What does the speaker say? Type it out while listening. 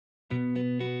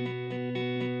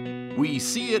We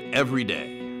see it every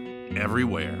day,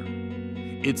 everywhere.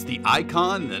 It's the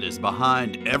icon that is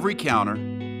behind every counter,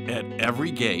 at every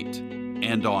gate,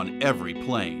 and on every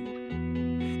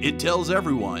plane. It tells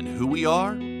everyone who we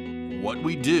are, what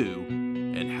we do,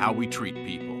 and how we treat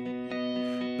people.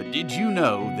 But did you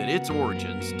know that its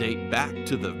origins date back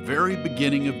to the very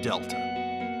beginning of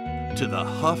Delta, to the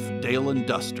Huff Dalen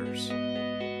Dusters,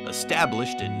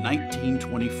 established in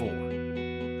 1924.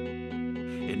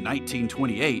 In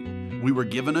 1928, we were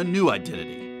given a new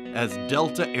identity as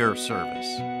Delta Air Service.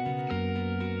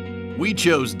 We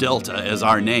chose Delta as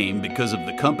our name because of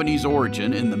the company's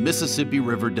origin in the Mississippi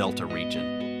River Delta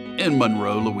region in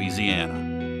Monroe, Louisiana.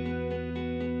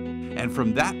 And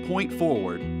from that point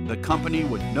forward, the company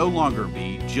would no longer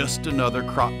be just another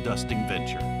crop dusting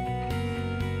venture.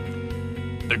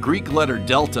 The Greek letter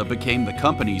Delta became the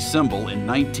company's symbol in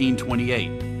 1928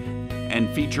 and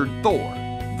featured Thor,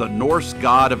 the Norse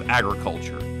god of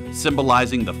agriculture,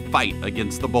 symbolizing the fight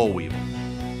against the boll weevil.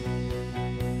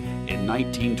 In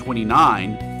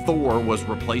 1929, Thor was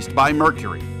replaced by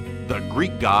Mercury, the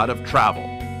Greek god of travel,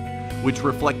 which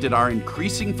reflected our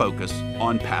increasing focus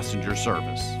on passenger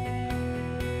service.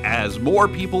 As more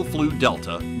people flew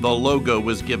Delta, the logo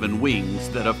was given wings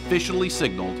that officially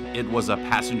signaled it was a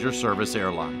passenger service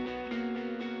airline.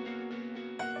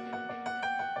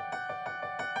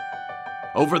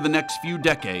 Over the next few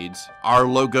decades, our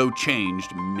logo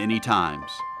changed many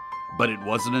times, but it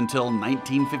wasn't until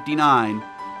 1959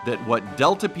 that what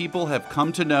Delta people have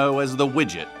come to know as the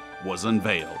Widget was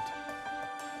unveiled.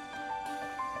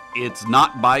 It's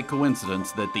not by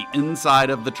coincidence that the inside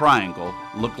of the triangle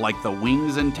looked like the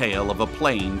wings and tail of a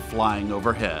plane flying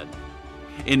overhead.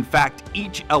 In fact,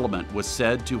 each element was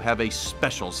said to have a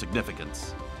special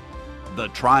significance. The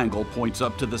triangle points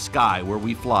up to the sky where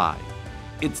we fly.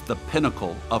 It's the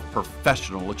pinnacle of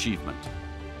professional achievement.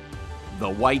 The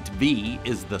white V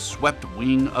is the swept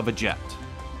wing of a jet,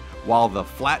 while the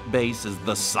flat base is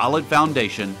the solid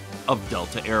foundation of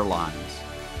Delta Airlines.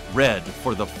 Red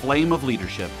for the flame of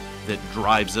leadership that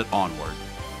drives it onward.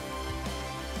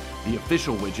 The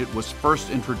official widget was first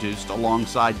introduced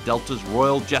alongside Delta's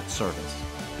Royal Jet Service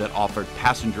that offered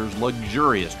passengers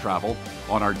luxurious travel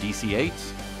on our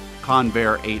DC-8s,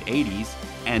 Convair 880s,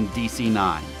 and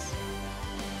DC-9s.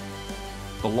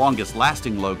 The longest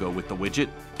lasting logo with the widget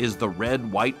is the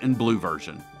red, white, and blue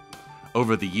version.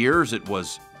 Over the years, it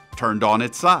was turned on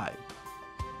its side,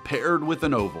 paired with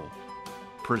an oval,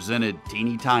 presented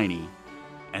teeny tiny,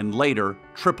 and later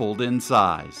tripled in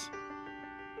size.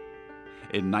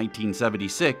 In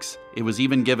 1976, it was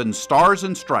even given stars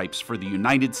and stripes for the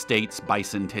United States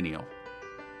bicentennial.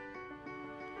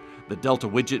 The Delta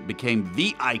widget became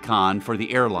the icon for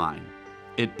the airline.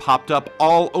 It popped up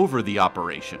all over the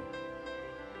operation.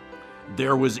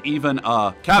 There was even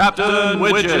a Captain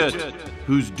Widget,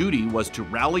 whose duty was to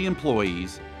rally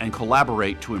employees and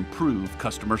collaborate to improve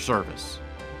customer service.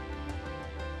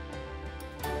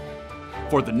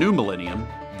 For the new millennium,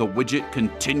 the widget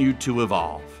continued to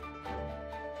evolve.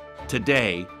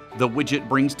 Today, the widget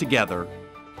brings together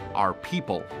our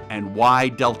people and why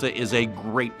Delta is a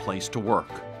great place to work,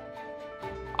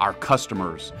 our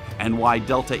customers and why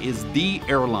Delta is the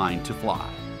airline to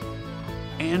fly,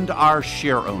 and our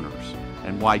share owners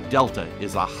and why Delta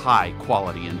is a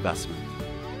high-quality investment.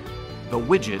 The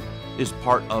widget is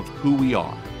part of who we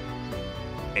are.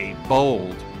 A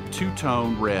bold,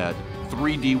 two-tone red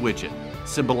 3D widget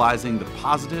symbolizing the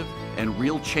positive and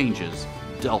real changes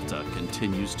Delta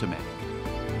continues to make.